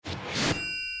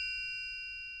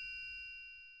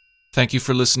Thank you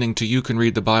for listening to You Can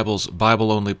Read the Bible's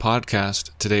Bible-Only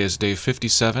podcast. Today is day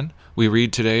 57. We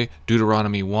read today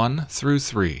Deuteronomy 1 through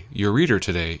 3. Your reader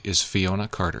today is Fiona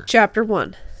Carter. Chapter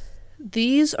 1.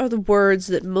 These are the words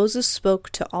that Moses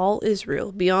spoke to all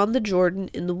Israel beyond the Jordan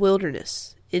in the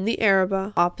wilderness, in the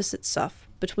Arabah opposite Suph,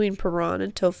 between Paran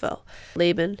and Tophel,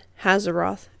 Laban,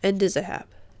 Hazeroth, and Dizahab.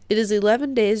 It is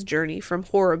 11 days' journey from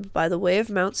Horeb by the way of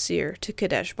Mount Seir to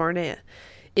Kadesh Barnea.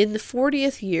 In the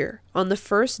 40th year, on the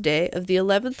first day of the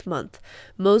 11th month,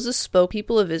 Moses spoke to the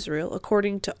people of Israel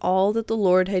according to all that the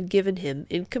Lord had given him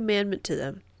in commandment to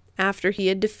them, after he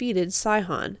had defeated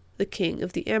Sihon, the king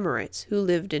of the Amorites, who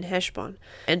lived in Heshbon,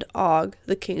 and Og,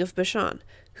 the king of Bashan,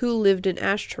 who lived in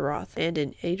Ashtaroth and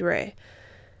in Edrei.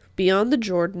 Beyond the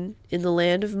Jordan, in the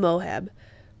land of Moab,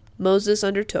 Moses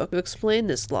undertook to explain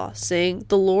this law, saying,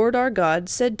 "The Lord our God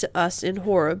said to us in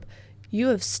Horeb, You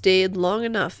have stayed long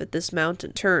enough at this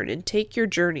mountain. Turn and take your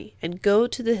journey, and go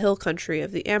to the hill country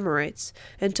of the Amorites,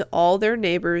 and to all their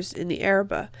neighbors in the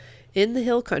Arabah, in the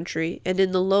hill country, and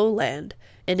in the lowland,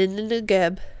 and in the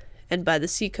Negeb, and by the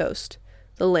seacoast,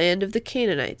 the land of the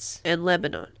Canaanites, and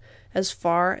Lebanon, as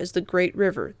far as the great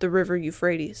river, the river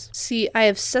Euphrates. See, I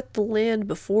have set the land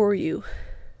before you.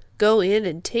 Go in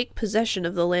and take possession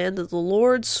of the land that the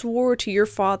Lord swore to your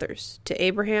fathers, to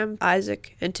Abraham,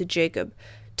 Isaac, and to Jacob,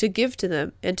 to give to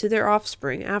them and to their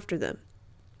offspring after them.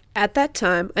 At that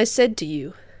time I said to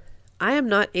you, I am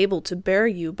not able to bear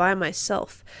you by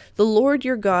myself. The Lord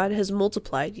your God has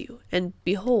multiplied you, and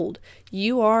behold,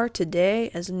 you are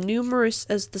today as numerous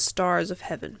as the stars of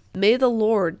heaven. May the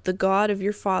Lord, the God of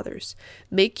your fathers,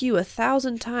 make you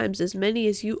 1,000 times as many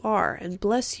as you are, and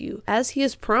bless you, as he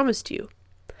has promised you.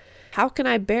 How can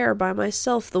I bear by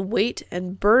myself the weight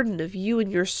and burden of you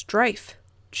and your strife?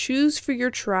 Choose for your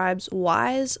tribes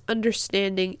wise,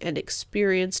 understanding, and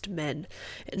experienced men,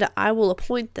 and I will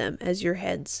appoint them as your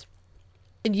heads."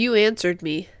 And you answered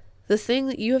me, "The thing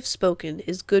that you have spoken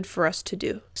is good for us to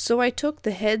do." So I took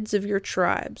the heads of your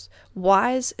tribes,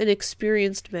 wise and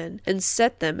experienced men, and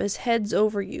set them as heads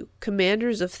over you,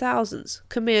 commanders of thousands,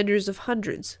 commanders of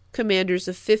hundreds, commanders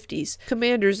of 50s,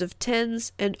 commanders of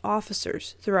 10s, and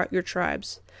officers throughout your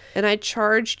tribes. And I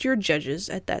charged your judges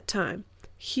at that time,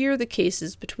 "Hear the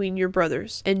cases between your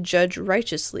brothers, and judge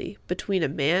righteously between a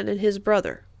man and his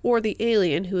brother, or the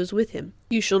alien who is with him.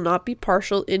 You shall not be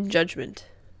partial in judgment.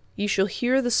 You shall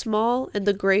hear the small and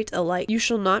the great alike. You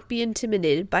shall not be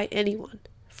intimidated by anyone,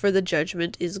 for the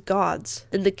judgment is God's.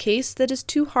 And the case that is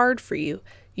too hard for you,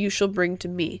 you shall bring to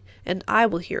me, and I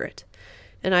will hear it.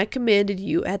 And I commanded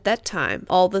you at that time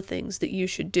all the things that you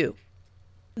should do."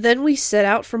 Then we set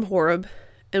out from Horeb,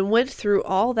 and went through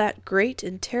all that great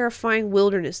and terrifying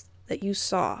wilderness that you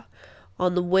saw,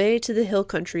 on the way to the hill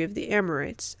country of the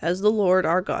Amorites, as the Lord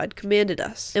our God commanded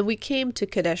us. And we came to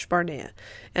Kadesh Barnea,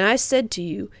 and I said to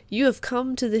you, "You have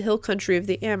come to the hill country of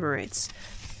the Amorites,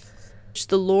 which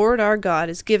the Lord our God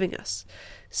is giving us.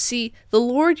 See, the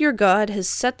Lord your God has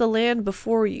set the land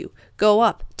before you. Go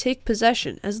up, take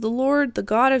possession, as the Lord, the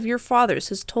God of your fathers,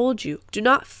 has told you. Do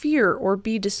not fear or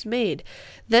be dismayed."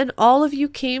 Then all of you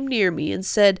came near me and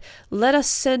said, "Let us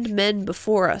send men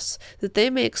before us, that they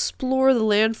may explore the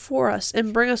land for us,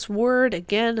 and bring us word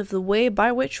again of the way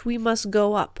by which we must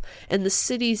go up, and the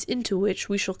cities into which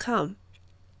we shall come."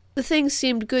 The thing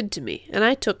seemed good to me, and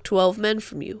I took 12 men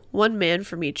from you, 1 man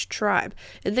from each tribe,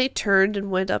 and they turned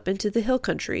and went up into the hill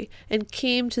country, and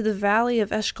came to the valley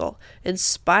of Eshcol, and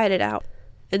spied it out.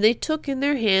 And they took in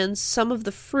their hands some of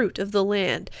the fruit of the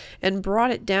land, and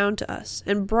brought it down to us,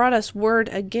 and brought us word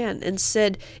again, and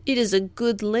said, "It is a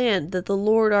good land that the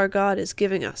Lord our God is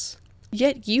giving us."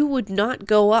 Yet you would not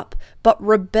go up, but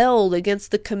rebelled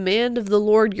against the command of the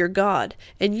Lord your God,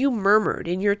 and you murmured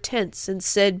in your tents, and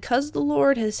said, "'Cause the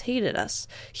Lord has hated us,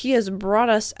 he has brought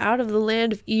us out of the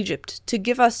land of Egypt, to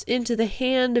give us into the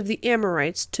hand of the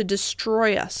Amorites, to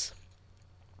destroy us.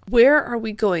 Where are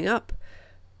we going up?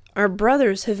 Our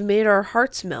brothers have made our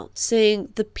hearts melt,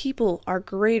 saying, 'The people are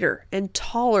greater and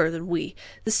taller than we.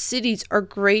 The cities are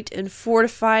great and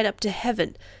fortified up to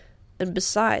heaven. And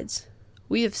besides,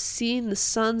 we have seen the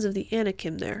sons of the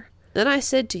Anakim there.' Then I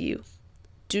said to you,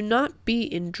 Do not be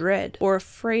in dread or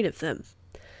afraid of them.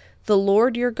 The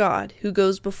Lord your God, who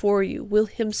goes before you, will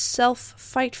himself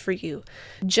fight for you,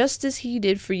 just as he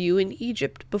did for you in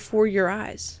Egypt before your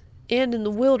eyes, and in the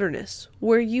wilderness,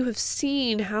 where you have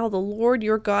seen how the Lord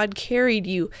your God carried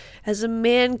you, as a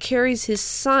man carries his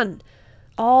son,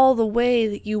 all the way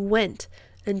that you went,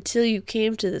 until you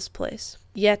came to this place.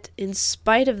 Yet, in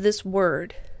spite of this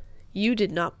word, you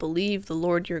did not believe the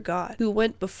Lord your God, who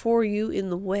went before you in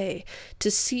the way,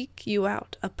 to seek you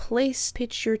out a place to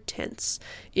pitch your tents,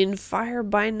 in fire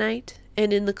by night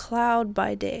and in the cloud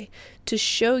by day, to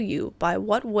show you by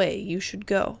what way you should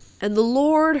go. And the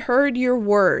Lord heard your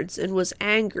words and was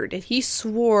angered, and he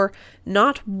swore,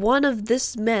 not one of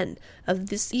this men of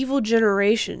this evil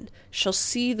generation shall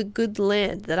see the good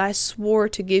land that I swore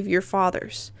to give your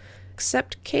fathers,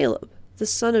 except Caleb, the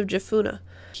son of Jephunneh.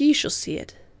 He shall see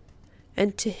it.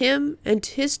 And to him and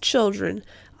to his children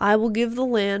I will give the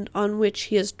land on which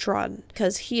he has trodden,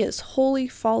 because he has wholly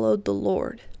followed the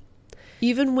Lord.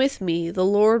 Even with me the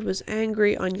Lord was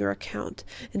angry on your account,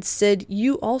 and said,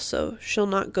 you also shall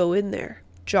not go in there.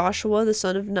 Joshua the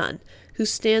son of Nun, who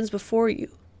stands before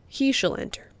you, he shall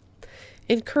enter.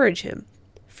 Encourage him,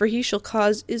 for he shall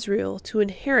cause Israel to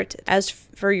inherit it. As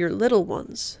for your little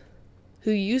ones,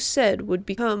 who you said would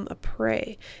become a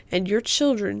prey, and your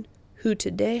children, who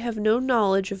today have no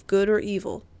knowledge of good or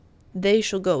evil, they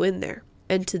shall go in there,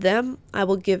 and to them I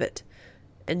will give it,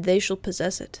 and they shall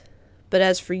possess it. But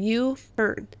as for you,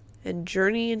 turn and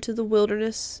journey into the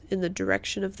wilderness in the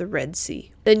direction of the Red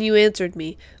Sea. Then you answered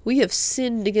me, we have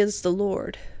sinned against the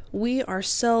Lord. We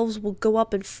ourselves will go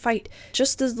up and fight,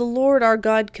 just as the Lord our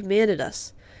God commanded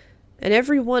us. And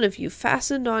every one of you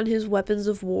fastened on his weapons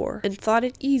of war, and thought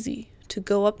it easy to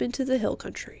go up into the hill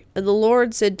country. And the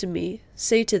Lord said to me,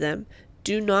 say to them,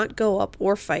 do not go up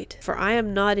or fight, for I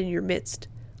am not in your midst,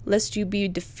 lest you be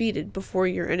defeated before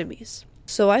your enemies.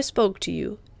 So I spoke to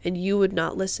you, and you would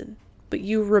not listen. But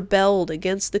you rebelled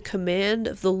against the command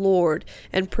of the Lord,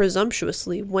 and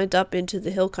presumptuously went up into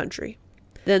the hill country.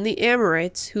 Then the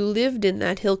Amorites, who lived in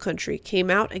that hill country, came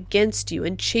out against you,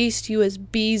 and chased you as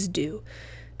bees do,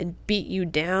 and beat you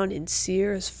down in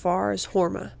Seir as far as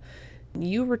Hormah. And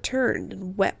you returned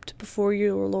and wept before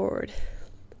your Lord.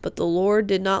 But the Lord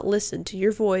did not listen to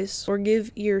your voice or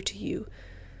give ear to you.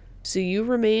 So you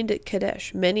remained at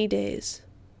Kadesh many days,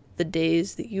 the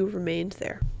days that you remained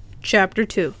there. Chapter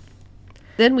 2.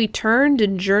 Then we turned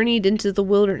and journeyed into the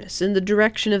wilderness in the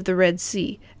direction of the Red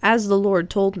Sea, as the Lord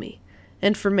told me.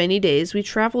 And for many days we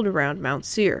traveled around Mount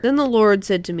Seir. Then the Lord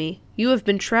said to me, you have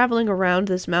been traveling around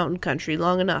this mountain country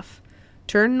long enough.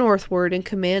 Turn northward and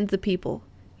command the people.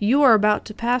 You are about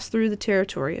to pass through the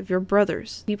territory of your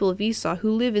brothers, people of Esau,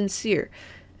 who live in Seir,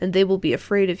 and they will be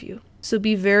afraid of you. So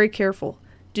be very careful.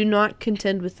 Do not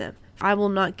contend with them. I will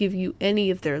not give you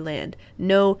any of their land.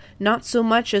 No, not so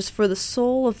much as for the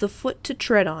sole of the foot to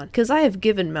tread on, because I have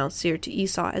given Mount Seir to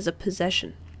Esau as a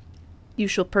possession. You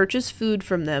shall purchase food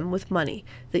from them with money,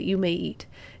 that you may eat,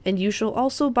 and you shall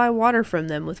also buy water from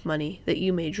them with money, that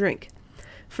you may drink.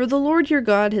 For the Lord your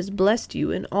God has blessed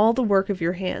you in all the work of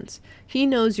your hands. He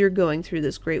knows you're going through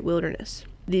this great wilderness.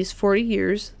 These 40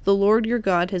 years the Lord your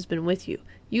God has been with you.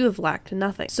 You have lacked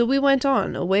nothing. So we went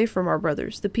on, away from our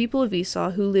brothers, the people of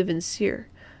Esau who live in Seir,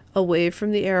 away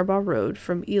from the Arabah road,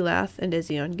 from Elath and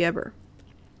Ezion-Geber.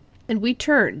 And we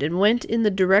turned and went in the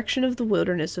direction of the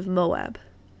wilderness of Moab.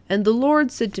 And the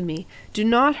Lord said to me, do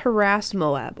not harass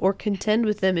Moab, or contend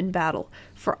with them in battle,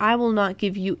 for I will not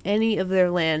give you any of their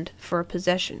land for a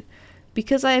possession,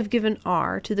 because I have given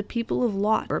Ar to the people of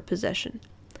Lot for a possession.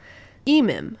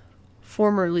 Emim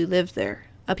formerly lived there,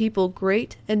 a people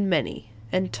great and many,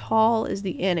 and tall as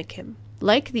the Anakim.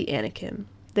 Like the Anakim,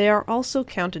 they are also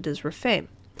counted as Rephaim.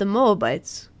 The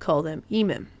Moabites call them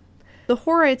Emim. The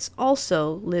Horites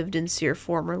also lived in Seir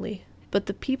formerly, but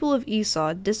the people of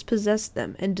Esau dispossessed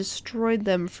them and destroyed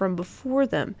them from before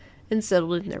them and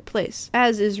settled in their place,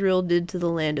 as Israel did to the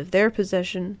land of their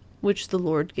possession, which the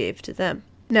Lord gave to them.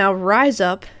 Now rise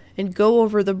up and go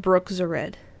over the brook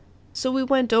Zered. So we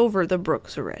went over the brook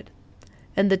Zered.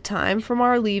 And the time from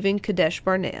our leaving Kadesh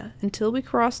Barnea until we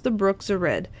crossed the brook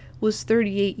Zered was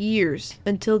 38 years,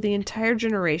 until the entire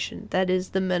generation, that is,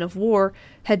 the men of war,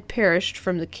 had perished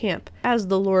from the camp, as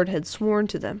the Lord had sworn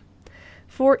to them.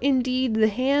 For indeed the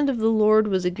hand of the Lord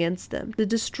was against them, to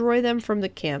destroy them from the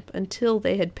camp until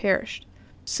they had perished.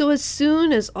 So as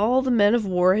soon as all the men of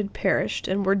war had perished,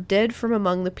 and were dead from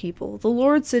among the people, the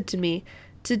Lord said to me,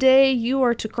 today you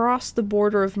are to cross the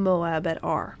border of Moab at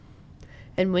Ar.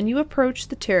 And when you approach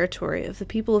the territory of the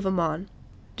people of Ammon,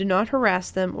 do not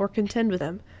harass them or contend with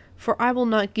them, for I will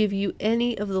not give you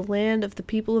any of the land of the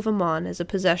people of Ammon as a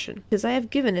possession, because I have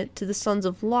given it to the sons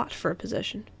of Lot for a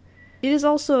possession. It is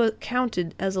also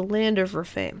counted as a land of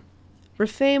Rephaim.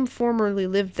 Rephaim formerly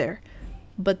lived there,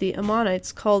 but the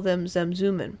Ammonites call them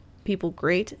Zamzummim, people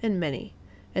great and many,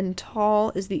 and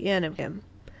tall as the Anakim.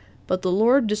 But the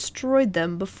Lord destroyed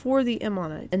them before the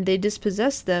Ammonites, and they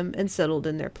dispossessed them and settled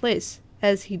in their place,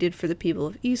 as he did for the people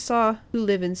of Esau, who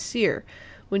live in Seir,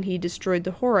 when he destroyed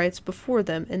the Horites before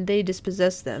them, and they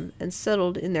dispossessed them, and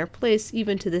settled in their place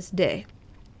even to this day.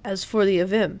 As for the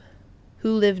Avim,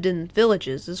 who lived in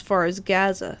villages as far as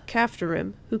Gaza.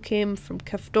 Caphtorim, who came from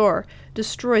Caphtor,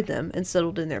 destroyed them and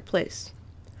settled in their place.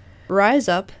 Rise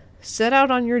up, set out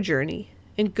on your journey,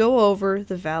 and go over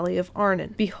the valley of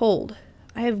Arnon. Behold,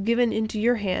 I have given into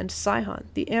your hand Sihon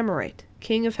the Amorite,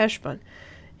 king of Heshbon,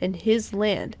 and his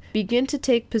land. Begin to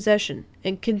take possession,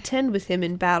 and contend with him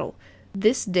in battle.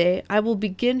 This day I will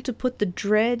begin to put the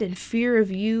dread and fear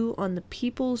of you on the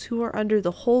peoples who are under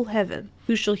the whole heaven,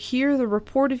 who shall hear the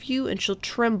report of you and shall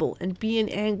tremble and be in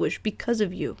anguish because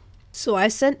of you. So I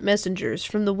sent messengers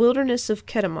from the wilderness of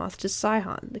Kedemoth to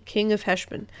Sihon, the king of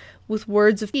Heshbon, with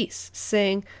words of peace,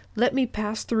 saying, Let me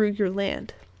pass through your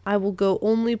land. I will go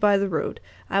only by the road.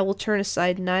 I will turn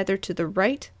aside neither to the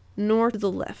right nor to the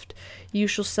left. You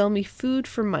shall sell me food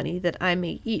for money, that I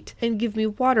may eat, and give me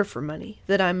water for money,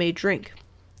 that I may drink.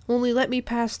 Only let me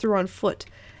pass through on foot,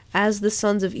 as the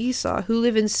sons of Esau who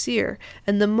live in Seir,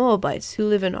 and the Moabites who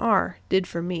live in Ar, did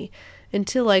for me,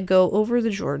 until I go over the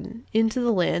Jordan, into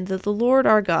the land that the Lord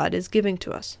our God is giving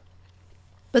to us.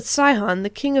 But Sihon, the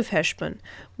king of Heshbon,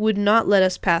 would not let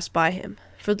us pass by him,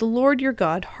 for the Lord your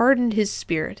God hardened his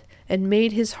spirit, and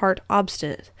made his heart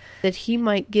obstinate, that he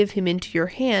might give him into your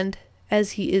hand,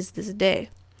 as he is this day.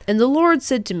 And the Lord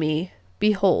said to me,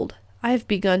 Behold, I have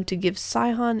begun to give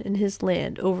Sihon and his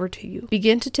land over to you.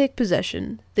 Begin to take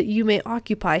possession, that you may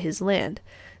occupy his land.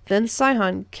 Then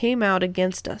Sihon came out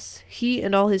against us, he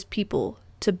and all his people,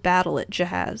 to battle at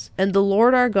Jahaz. And the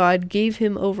Lord our God gave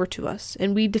him over to us,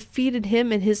 and we defeated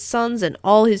him and his sons and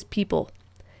all his people.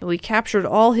 And we captured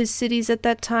all his cities at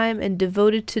that time, and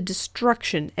devoted to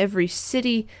destruction every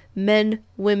city, men,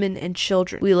 women, and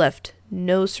children. We left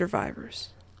no survivors.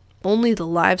 Only the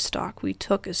livestock we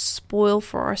took as spoil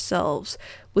for ourselves,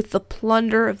 with the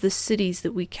plunder of the cities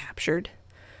that we captured.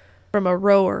 From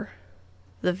Aroer,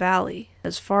 the valley,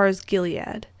 as far as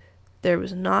Gilead, there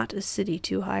was not a city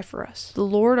too high for us. The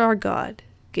Lord our God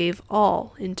gave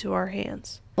all into our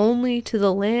hands. Only to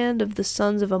the land of the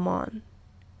sons of Ammon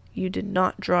you did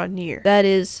not draw near, that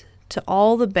is, to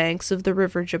all the banks of the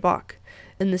river Jabbok,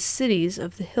 and the cities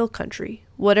of the hill country,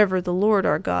 whatever the Lord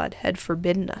our God had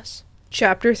forbidden us.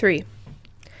 Chapter 3.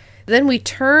 Then we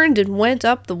turned and went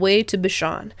up the way to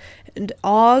Bashan, and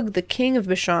Og the king of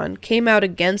Bashan came out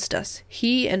against us,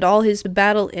 he and all his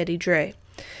battle at Edrei.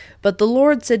 But the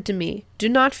Lord said to me, Do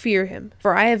not fear him,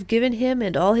 for I have given him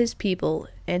and all his people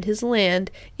and his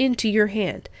land into your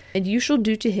hand, and you shall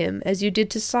do to him as you did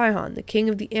to Sihon, the king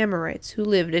of the Amorites, who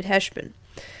lived at Heshbon.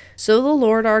 So the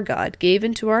Lord our God gave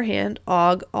into our hand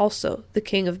Og also, the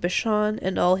king of Bashan,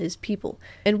 and all his people,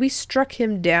 and we struck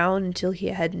him down until he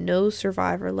had no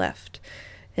survivor left.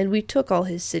 And we took all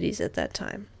his cities at that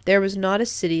time. There was not a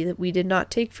city that we did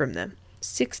not take from them.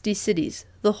 60 cities,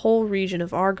 the whole region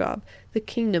of Argob, the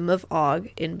kingdom of Og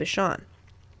in Bashan.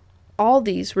 All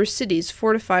these were cities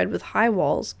fortified with high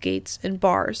walls, gates, and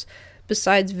bars,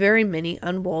 besides very many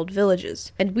unwalled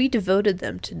villages, and we devoted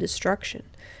them to destruction,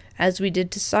 as we did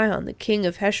to Sihon the king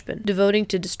of Heshbon, devoting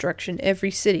to destruction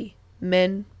every city,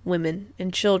 men, women,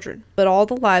 and children. But all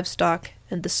the livestock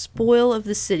and the spoil of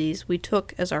the cities we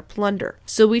took as our plunder.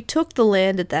 So we took the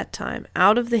land at that time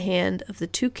out of the hand of the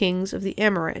 2 kings of the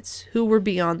Amorites, who were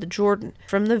beyond the Jordan,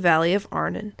 from the valley of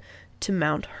Arnon to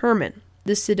Mount Hermon.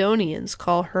 The Sidonians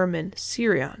call Hermon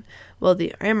Sirion, while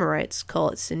the Amorites call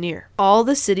it Sinir. All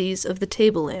the cities of the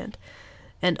tableland,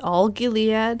 and all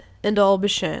Gilead, and all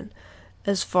Bashan,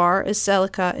 as far as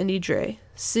Salecah and Edrei,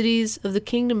 cities of the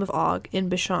kingdom of Og in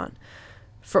Bashan.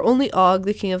 For only Og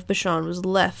the king of Bashan was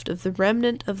left of the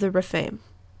remnant of the Rephaim.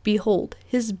 Behold,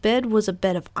 his bed was a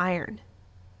bed of iron.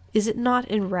 Is it not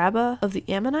in Rabbah of the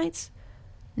Ammonites?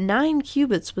 9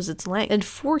 cubits was its length, and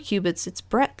 4 cubits its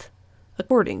breadth,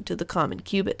 according to the common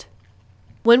cubit.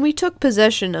 When we took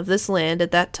possession of this land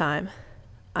at that time,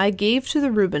 I gave to the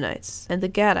Reubenites and the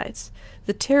Gadites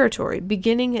the territory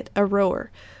beginning at Aroer,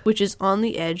 which is on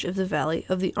the edge of the valley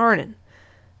of the Arnon,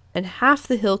 and half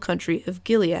the hill country of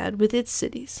Gilead with its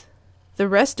cities. The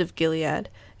rest of Gilead,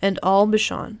 and all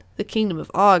Bashan, the kingdom of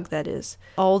Og, that is,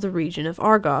 all the region of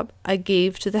Argob, I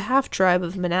gave to the half-tribe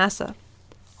of Manasseh.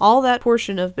 All that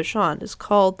portion of Bashan is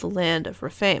called the land of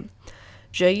Rephaim.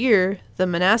 Jair, the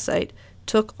Manassite,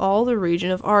 took all the region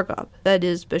of Argob, that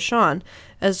is, Bashan,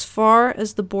 as far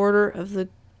as the border of the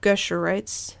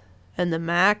Geshurites and the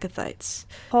Maacathites,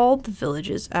 called the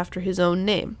villages after his own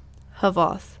name,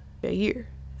 Havoth Jair,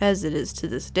 as it is to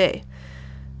this day.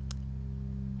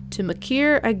 To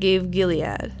Machir I gave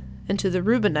Gilead, and to the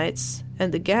Reubenites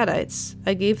and the Gadites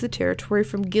I gave the territory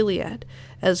from Gilead,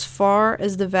 as far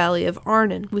as the valley of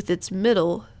Arnon, with its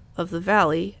middle of the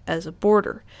valley as a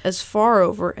border, as far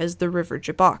over as the river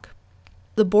Jabbok.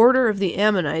 The border of the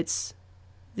Ammonites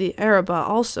the Arabah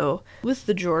also, with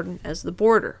the Jordan as the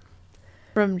border.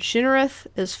 From Chinnereth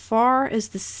as far as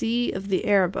the sea of the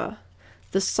Arabah,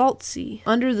 the salt sea,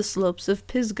 under the slopes of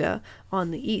Pisgah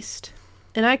on the east.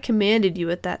 And I commanded you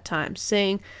at that time,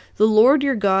 saying, The Lord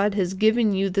your God has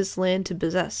given you this land to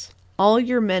possess. All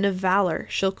your men of valor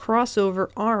shall cross over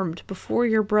armed before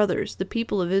your brothers, the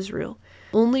people of Israel.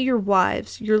 Only your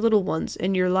wives, your little ones,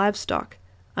 and your livestock,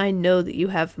 I know that you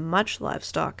have much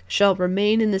livestock, shall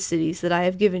remain in the cities that I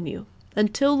have given you,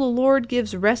 until the Lord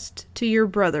gives rest to your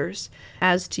brothers,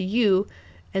 as to you,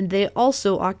 and they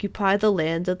also occupy the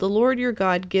land that the Lord your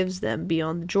God gives them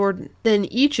beyond the Jordan. Then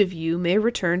each of you may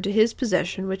return to his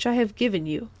possession which I have given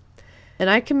you. And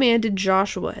I commanded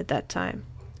Joshua at that time,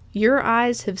 Your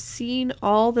eyes have seen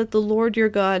all that the Lord your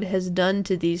God has done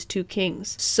to these two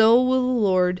kings. So will the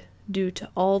Lord do to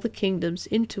all the kingdoms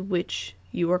into which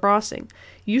you are crossing.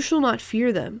 You shall not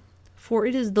fear them, for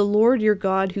it is the Lord your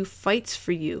God who fights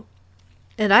for you.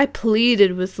 And I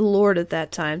pleaded with the Lord at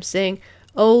that time, saying,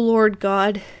 O Lord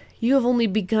God, you have only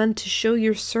begun to show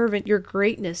your servant your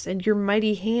greatness and your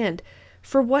mighty hand.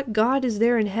 For what God is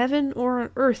there in heaven or on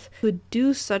earth who would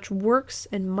do such works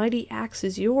and mighty acts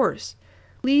as yours?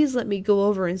 Please let me go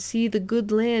over and see the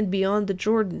good land beyond the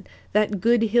Jordan, that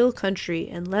good hill country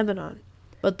and Lebanon.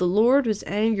 But the Lord was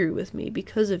angry with me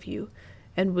because of you,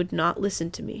 and would not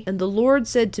listen to me. And the Lord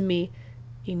said to me,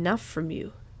 Enough from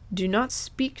you. Do not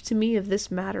speak to me of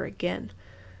this matter again.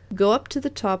 Go up to the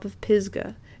top of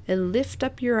Pisgah, and lift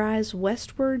up your eyes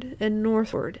westward and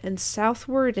northward, and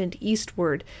southward and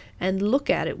eastward, and look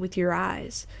at it with your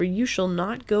eyes, for you shall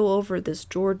not go over this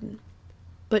Jordan.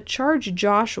 But charge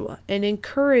Joshua, and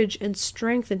encourage and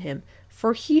strengthen him,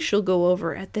 for he shall go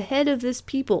over at the head of this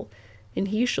people, and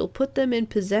he shall put them in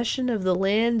possession of the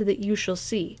land that you shall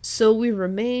see. So we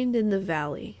remained in the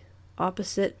valley,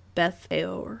 opposite Beth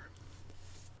Peor.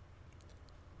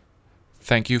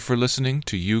 Thank you for listening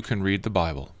to You Can Read the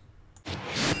Bible.